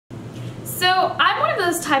So I'm one of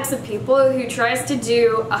those types of people who tries to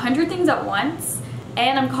do 100 things at once,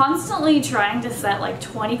 and I'm constantly trying to set like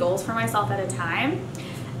 20 goals for myself at a time.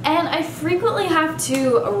 And I frequently have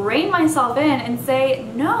to rein myself in and say,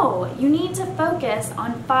 no, you need to focus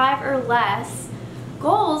on 5 or less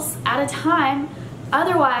goals at a time,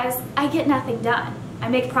 otherwise I get nothing done. I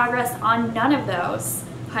make progress on none of those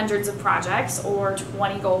hundreds of projects or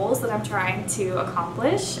 20 goals that I'm trying to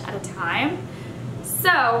accomplish at a time.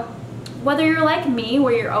 So whether you're like me,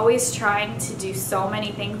 where you're always trying to do so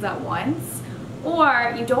many things at once,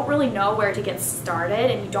 or you don't really know where to get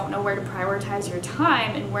started and you don't know where to prioritize your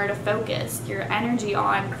time and where to focus your energy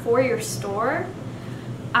on for your store,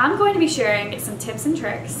 I'm going to be sharing some tips and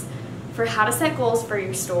tricks for how to set goals for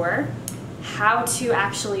your store, how to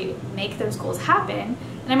actually make those goals happen,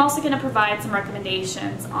 and I'm also going to provide some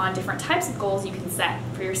recommendations on different types of goals you can set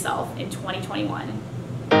for yourself in 2021.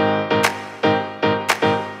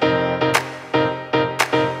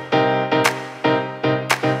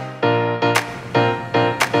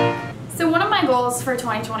 Goals for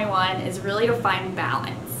 2021 is really to find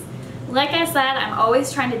balance. Like I said, I'm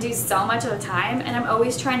always trying to do so much at a time, and I'm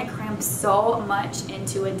always trying to cram so much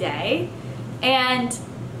into a day. And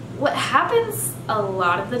what happens a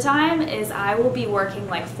lot of the time is I will be working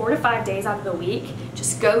like 4 to 5 days out of the week,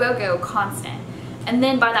 just go, constant. And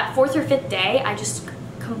then by that 4th or 5th day, I just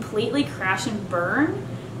completely crash and burn,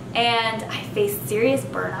 and I face serious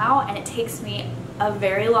burnout, and it takes me a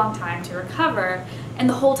very long time to recover. And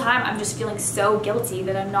the whole time I'm just feeling so guilty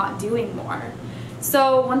that I'm not doing more.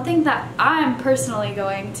 So one thing that I'm personally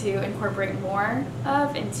going to incorporate more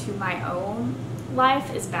of into my own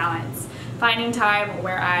life is balance. Finding time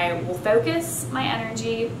where I will focus my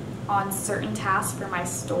energy on certain tasks for my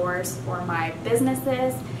stores or my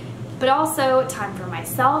businesses, but also time for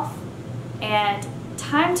myself and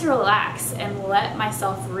time to relax and let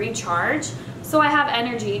myself recharge so I have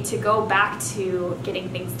energy to go back to getting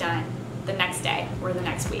things done the next day or the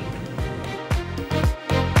next week.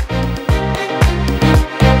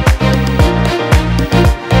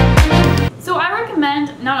 So I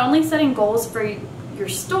recommend not only setting goals for your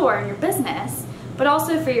store and your business, but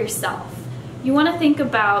also for yourself. You want to think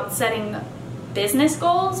about setting business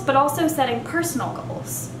goals, but also setting personal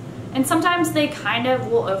goals. And sometimes they kind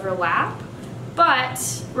of will overlap,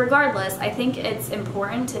 but regardless, I think it's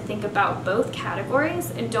important to think about both categories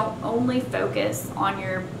and don't only focus on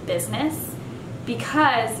your business,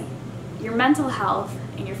 because your mental health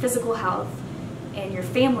and your physical health and your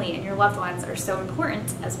family and your loved ones are so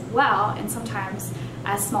important as well. And sometimes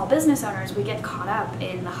as small business owners, we get caught up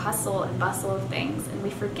in the hustle and bustle of things and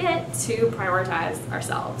we forget to prioritize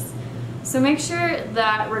ourselves. So make sure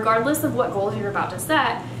that regardless of what goals you're about to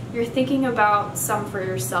set, you're thinking about some for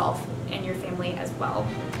yourself and your family as well.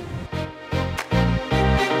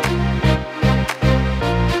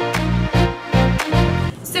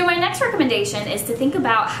 So my next recommendation is to think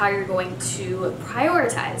about how you're going to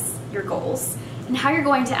prioritize your goals and how you're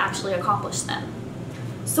going to actually accomplish them.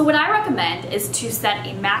 So what I recommend is to set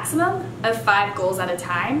a maximum of 5 goals at a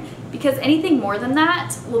time, because anything more than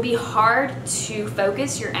that will be hard to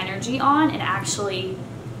focus your energy on and actually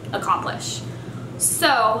accomplish.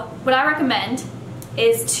 So what I recommend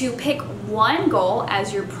is to pick one goal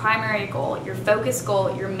as your primary goal, your focus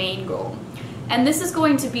goal, your main goal. And this is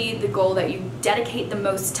going to be the goal that you dedicate the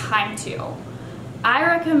most time to. I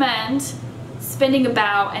recommend spending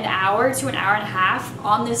about an hour to an hour and a half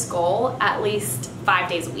on this goal at least 5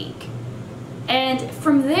 days a week. And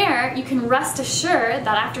from there, you can rest assured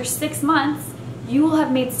that after 6 months, you will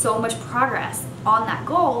have made so much progress on that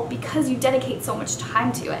goal because you dedicate so much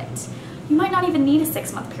time to it. You might not even need a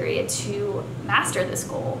 6-month period to master this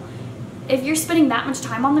goal. If you're spending that much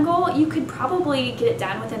time on the goal, you could probably get it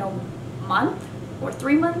done within a month or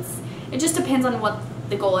 3 months. It just depends on what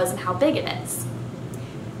the goal is and how big it is.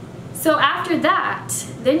 So after that,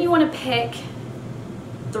 then you want to pick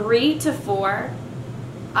 3 to 4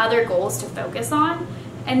 other goals to focus on.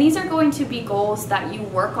 And these are going to be goals that you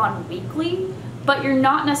work on weekly, but you're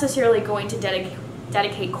not necessarily going to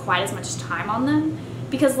dedicate quite as much time on them.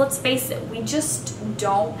 Because let's face it, we just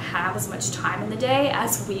don't have as much time in the day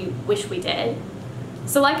as we wish we did.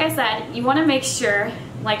 So like I said, you want to make sure,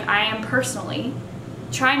 like I am personally,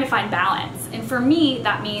 trying to find balance. And for me,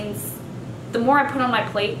 that means the more I put on my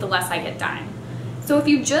plate, the less I get done. So if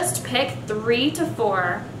you just pick 3 to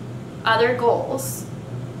 4 other goals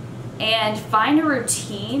and find a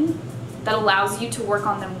routine that allows you to work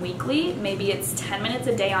on them weekly, maybe it's 10 minutes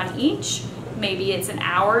a day on each, maybe it's an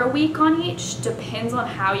hour a week on each, depends on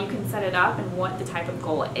how you can set it up and what the type of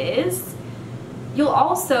goal is. You'll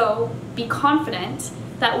also be confident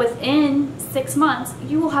that within 6 months,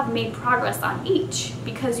 you will have made progress on each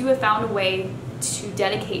because you have found a way to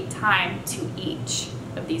dedicate time to each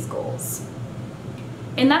of these goals.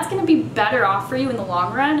 And that's going to be better off for you in the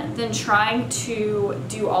long run than trying to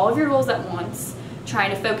do all of your goals at once,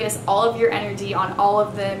 trying to focus all of your energy on all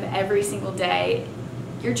of them every single day.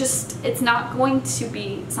 It's not going to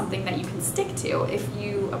be something that you can stick to if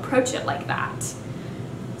you approach it like that.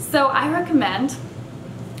 So I recommend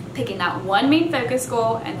picking that one main focus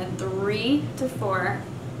goal and then 3 to 4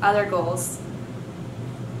 other goals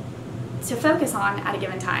to focus on at a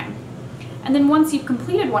given time. And then once you've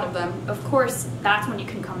completed one of them, of course, that's when you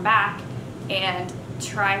can come back and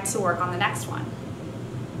try to work on the next one.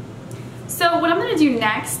 So what I'm going to do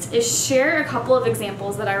next is share a couple of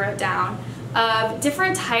examples that I wrote down of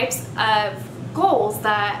different types of goals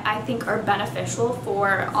that I think are beneficial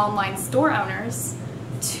for online store owners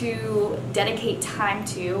to dedicate time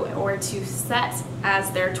to or to set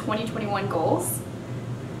as their 2021 goals.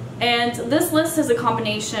 And this list is a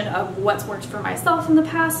combination of what's worked for myself in the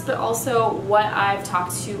past, but also what I've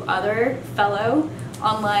talked to other fellow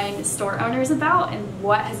online store owners about and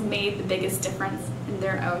what has made the biggest difference in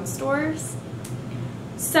their own stores.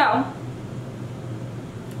 So,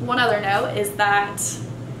 one other note is that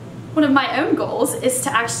one of my own goals is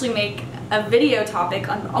to actually make a video topic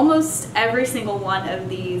on almost every single one of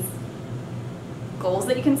these goals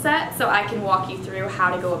that you can set, so I can walk you through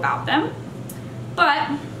how to go about them.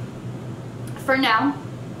 But for now,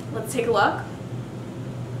 let's take a look.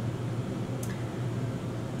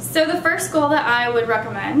 So the first goal that I would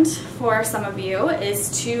recommend for some of you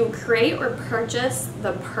is to create or purchase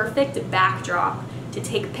the perfect backdrop to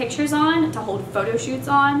take pictures on, to hold photo shoots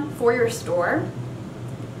on for your store.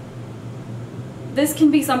 This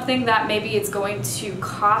can be something that maybe it's going to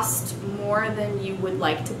cost more than you would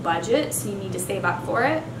like to budget, so you need to save up for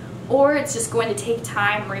it. Or it's just going to take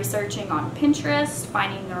time researching on Pinterest,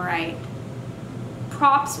 finding the right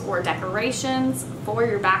props or decorations for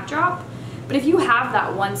your backdrop. But if you have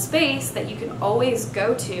that one space that you can always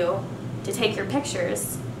go to take your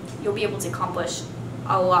pictures, you'll be able to accomplish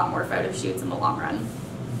a lot more photo shoots in the long run.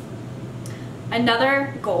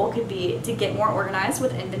 Another goal could be to get more organized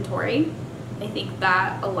with inventory. I think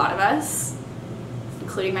that a lot of us,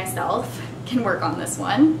 including myself, can work on this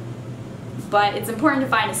one, but it's important to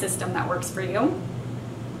find a system that works for you.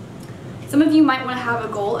 Some of you might want to have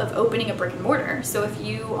a goal of opening a brick and mortar. So if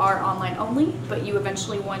you are online only, but you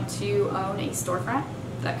eventually want to own a storefront,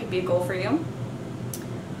 that could be a goal for you.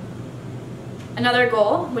 Another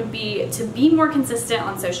goal would be to be more consistent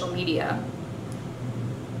on social media.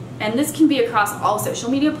 And this can be across all social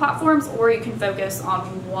media platforms, or you can focus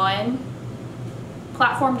on one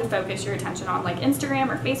platform to focus your attention on, like Instagram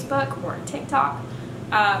or Facebook or TikTok.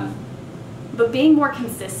 But being more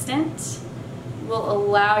consistent will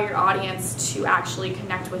allow your audience to actually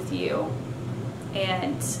connect with you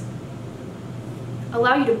and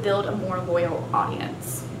allow you to build a more loyal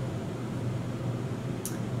audience.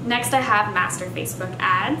 Next, I have master Facebook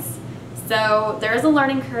ads. So there is a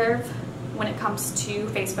learning curve when it comes to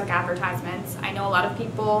Facebook advertisements. I know a lot of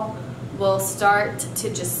people will start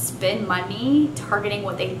to just spend money targeting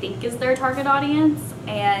what they think is their target audience,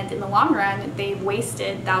 and in the long run they've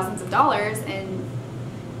wasted thousands of dollars and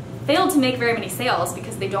failed to make very many sales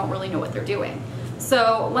because they don't really know what they're doing.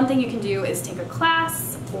 So one thing you can do is take a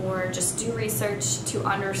class or just do research to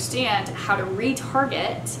understand how to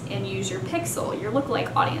retarget and use your pixel, your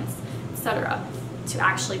lookalike audience, etc., to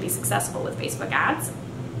actually be successful with Facebook ads.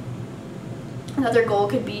 Another goal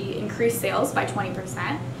could be increase sales by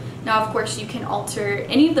 20%. Now, of course, you can alter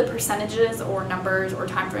any of the percentages or numbers or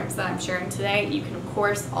timeframes that I'm sharing today. You can, of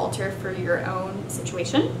course, alter for your own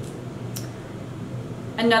situation.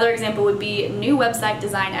 Another example would be new website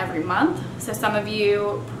design every month. So some of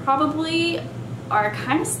you probably are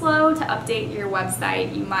kind of slow to update your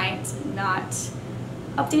website. You might not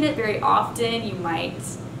update it very often. You might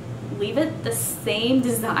leave it the same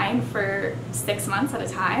design for 6 months at a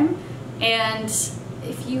time. And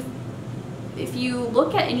if you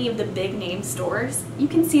look at any of the big name stores, you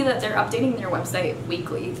can see that they're updating their website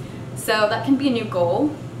weekly. So that can be a new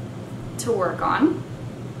goal to work on.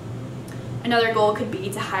 Another goal could be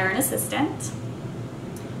to hire an assistant.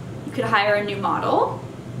 You could hire a new model.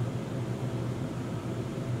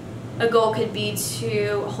 A goal could be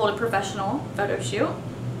to hold a professional photo shoot.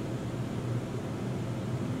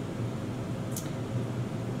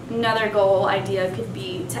 Another goal idea could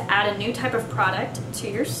be to add a new type of product to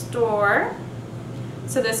your store.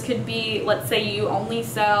 So this could be, let's say you only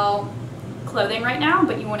sell clothing right now,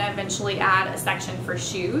 but you want to eventually add a section for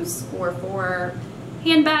shoes or for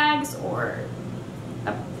handbags or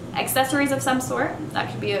accessories of some sort.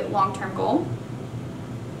 That could be a long-term goal.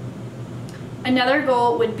 Another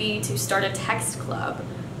goal would be to start a text club.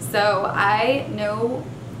 So I know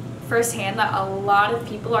firsthand that a lot of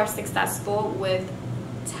people are successful with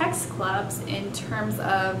text clubs in terms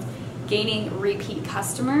of gaining repeat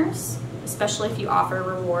customers, especially if you offer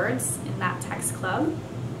rewards in that text club.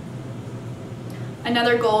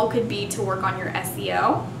 Another goal could be to work on your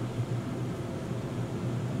SEO.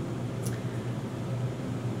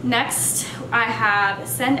 Next, I have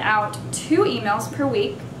send out 2 emails per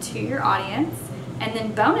week to your audience, and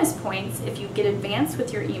then bonus points if you get advanced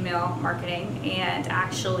with your email marketing and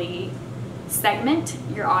actually segment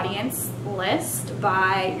your audience list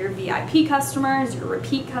by your VIP customers, your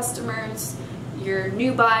repeat customers, your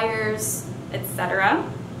new buyers,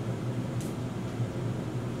 etc.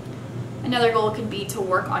 Another goal could be to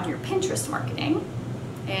work on your Pinterest marketing.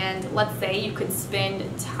 And let's say you could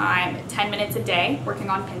spend time, 10 minutes a day, working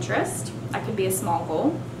on Pinterest. That could be a small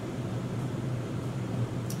goal.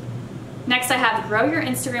 Next, I have grow your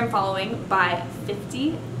Instagram following by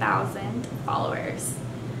 50,000 followers.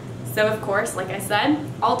 So of course, like I said,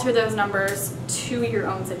 alter those numbers to your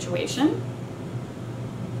own situation.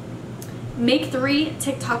 Make 3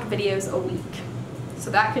 TikTok videos a week.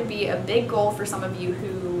 So that could be a big goal for some of you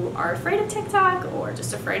who are afraid of TikTok or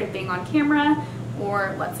just afraid of being on camera,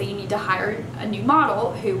 or let's say you need to hire a new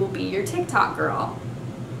model who will be your TikTok girl.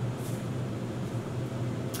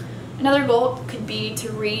 Another goal could be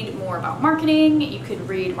to read more about marketing. You could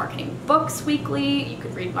read marketing books weekly, you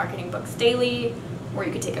could read marketing books daily, or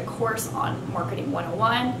you could take a course on Marketing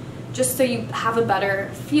 101, just so you have a better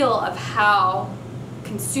feel of how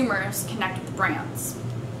consumers connect with brands.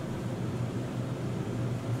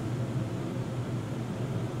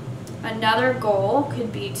 Another goal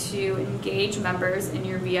could be to engage members in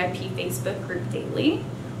your VIP Facebook group daily,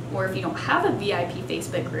 or if you don't have a VIP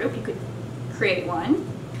Facebook group, you could create one.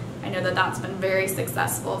 I know that that's been very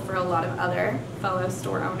successful for a lot of other fellow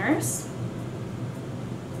store owners.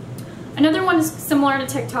 Another one is similar to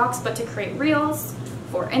TikTok's, but to create reels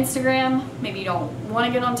for Instagram. Maybe you don't want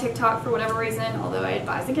to get on TikTok for whatever reason, although I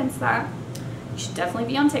advise against that. You should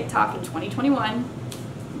definitely be on TikTok in 2021.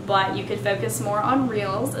 But you could focus more on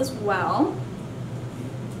reels as well.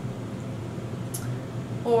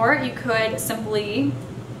 Or you could simply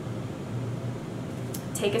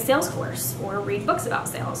take a sales course or read books about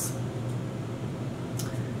sales.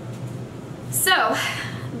 So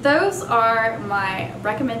those are my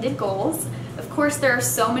recommended goals. Of course, there are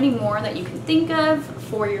so many more that you can think of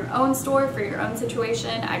for your own store, for your own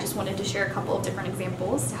situation. I just wanted to share a couple of different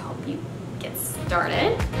examples to help you get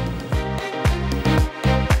started.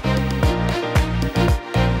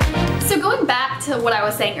 So going back to what I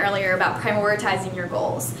was saying earlier about prioritizing your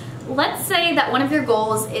goals, let's say that one of your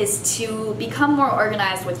goals is to become more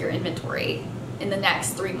organized with your inventory in the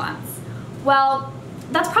next 3 months. Well,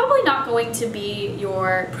 that's probably not going to be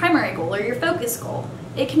your primary goal or your focus goal.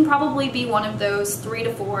 It can probably be one of those 3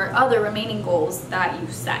 to 4 other remaining goals that you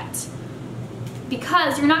set.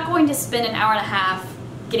 Because you're not going to spend an hour and a half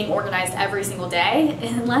getting organized every single day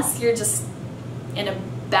unless you're just in a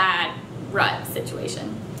bad rut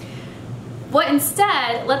situation. What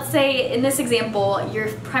instead, let's say in this example,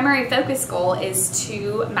 your primary focus goal is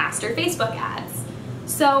to master Facebook ads.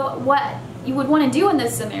 So what you would want to do in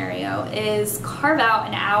this scenario is carve out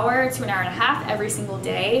an hour to an hour and a half every single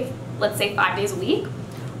day, let's say 5 days a week,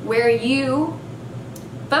 where you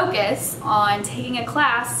focus on taking a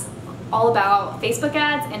class all about Facebook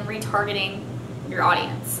ads and retargeting your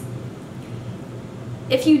audience.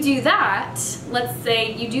 If you do that, let's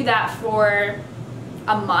say you do that for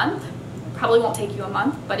a month, probably won't take you a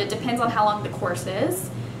month, but it depends on how long the course is.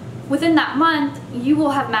 Within that month, you will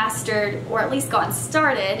have mastered, or at least gotten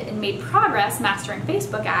started and made progress mastering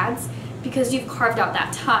Facebook ads because you've carved out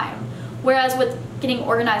that time. Whereas with getting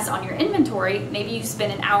organized on your inventory, maybe you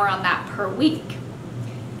spend an hour on that per week.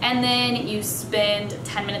 And then you spend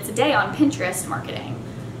 10 minutes a day on Pinterest marketing.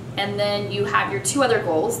 And then you have your 2 other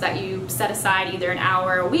goals that you set aside, either an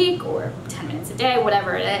hour a week or 10 minutes a day,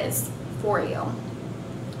 whatever it is for you.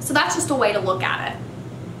 So that's just a way to look at it.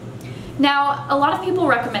 Now, a lot of people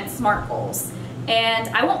recommend SMART goals, and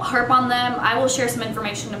I won't harp on them. I will share some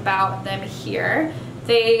information about them here.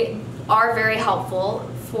 They are very helpful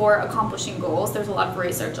for accomplishing goals. There's a lot of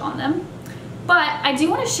research on them. But I do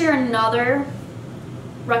want to share another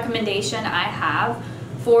recommendation I have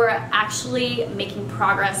for actually making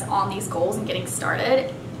progress on these goals and getting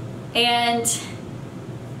started. And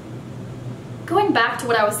going back to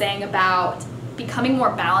what I was saying about becoming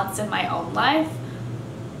more balanced in my own life,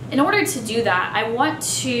 in order to do that, I want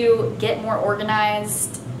to get more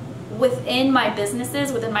organized within my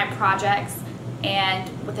businesses, within my projects, and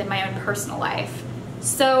within my own personal life.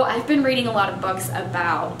 So I've been reading a lot of books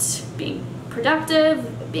about being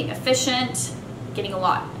productive, being efficient, getting a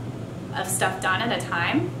lot of stuff done at a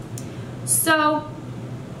time. So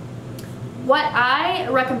what I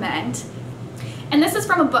recommend, and this is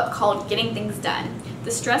from a book called Getting Things Done,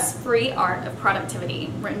 The Stress-Free Art of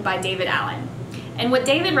Productivity, written by David Allen. And what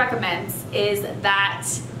David recommends is that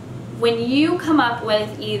when you come up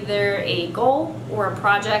with either a goal or a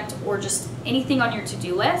project or just anything on your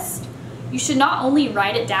to-do list, you should not only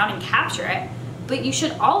write it down and capture it, but you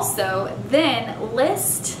should also then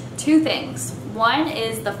list two things. One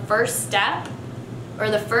is the first step or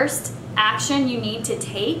the first action you need to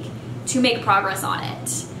take to make progress on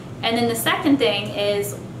it. And then the second thing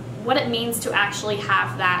is what it means to actually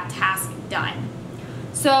have that task done.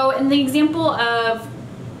 So in the example of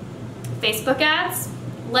Facebook ads,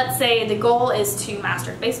 let's say the goal is to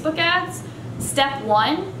master Facebook ads. Step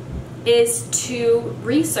one is to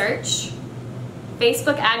research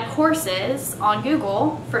Facebook ad courses on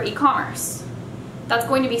Google for e-commerce. That's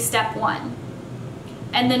going to be step one.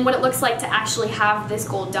 And then what it looks like to actually have this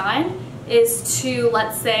goal done is to,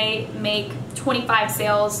 let's say, make 25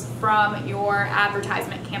 sales from your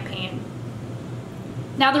advertisement campaign.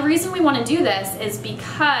 Now the reason we want to do this is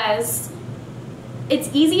because it's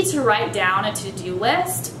easy to write down a to-do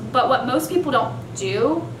list, but what most people don't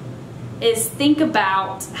do is think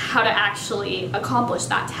about how to actually accomplish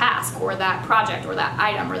that task or that project or that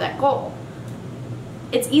item or that goal.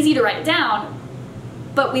 It's easy to write it down,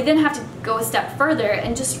 but we then have to go a step further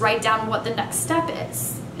and just write down what the next step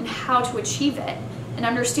is and how to achieve it and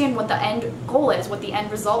understand what the end goal is, what the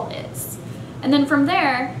end result is. And then from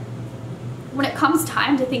there, when it comes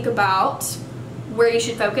time to think about where you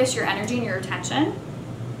should focus your energy and your attention,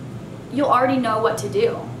 you'll already know what to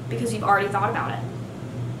do because you've already thought about it.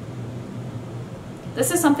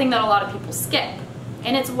 This is something that a lot of people skip,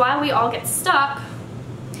 and it's why we all get stuck,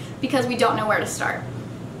 because we don't know where to start.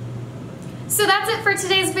 So that's it for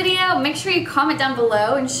today's video. Make sure you comment down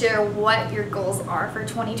below and share what your goals are for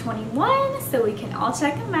 2021 so we can all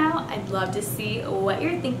check them out. I'd love to see what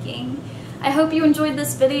you're thinking. I hope you enjoyed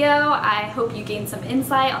this video. I hope you gained some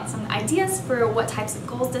insight on some ideas for what types of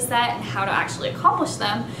goals to set and how to actually accomplish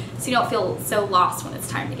them so you don't feel so lost when it's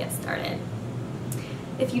time to get started.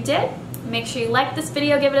 If you did, make sure you like this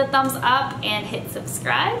video, give it a thumbs up, and hit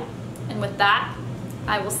subscribe. And with that,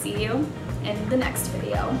 I will see you in the next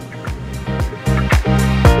video.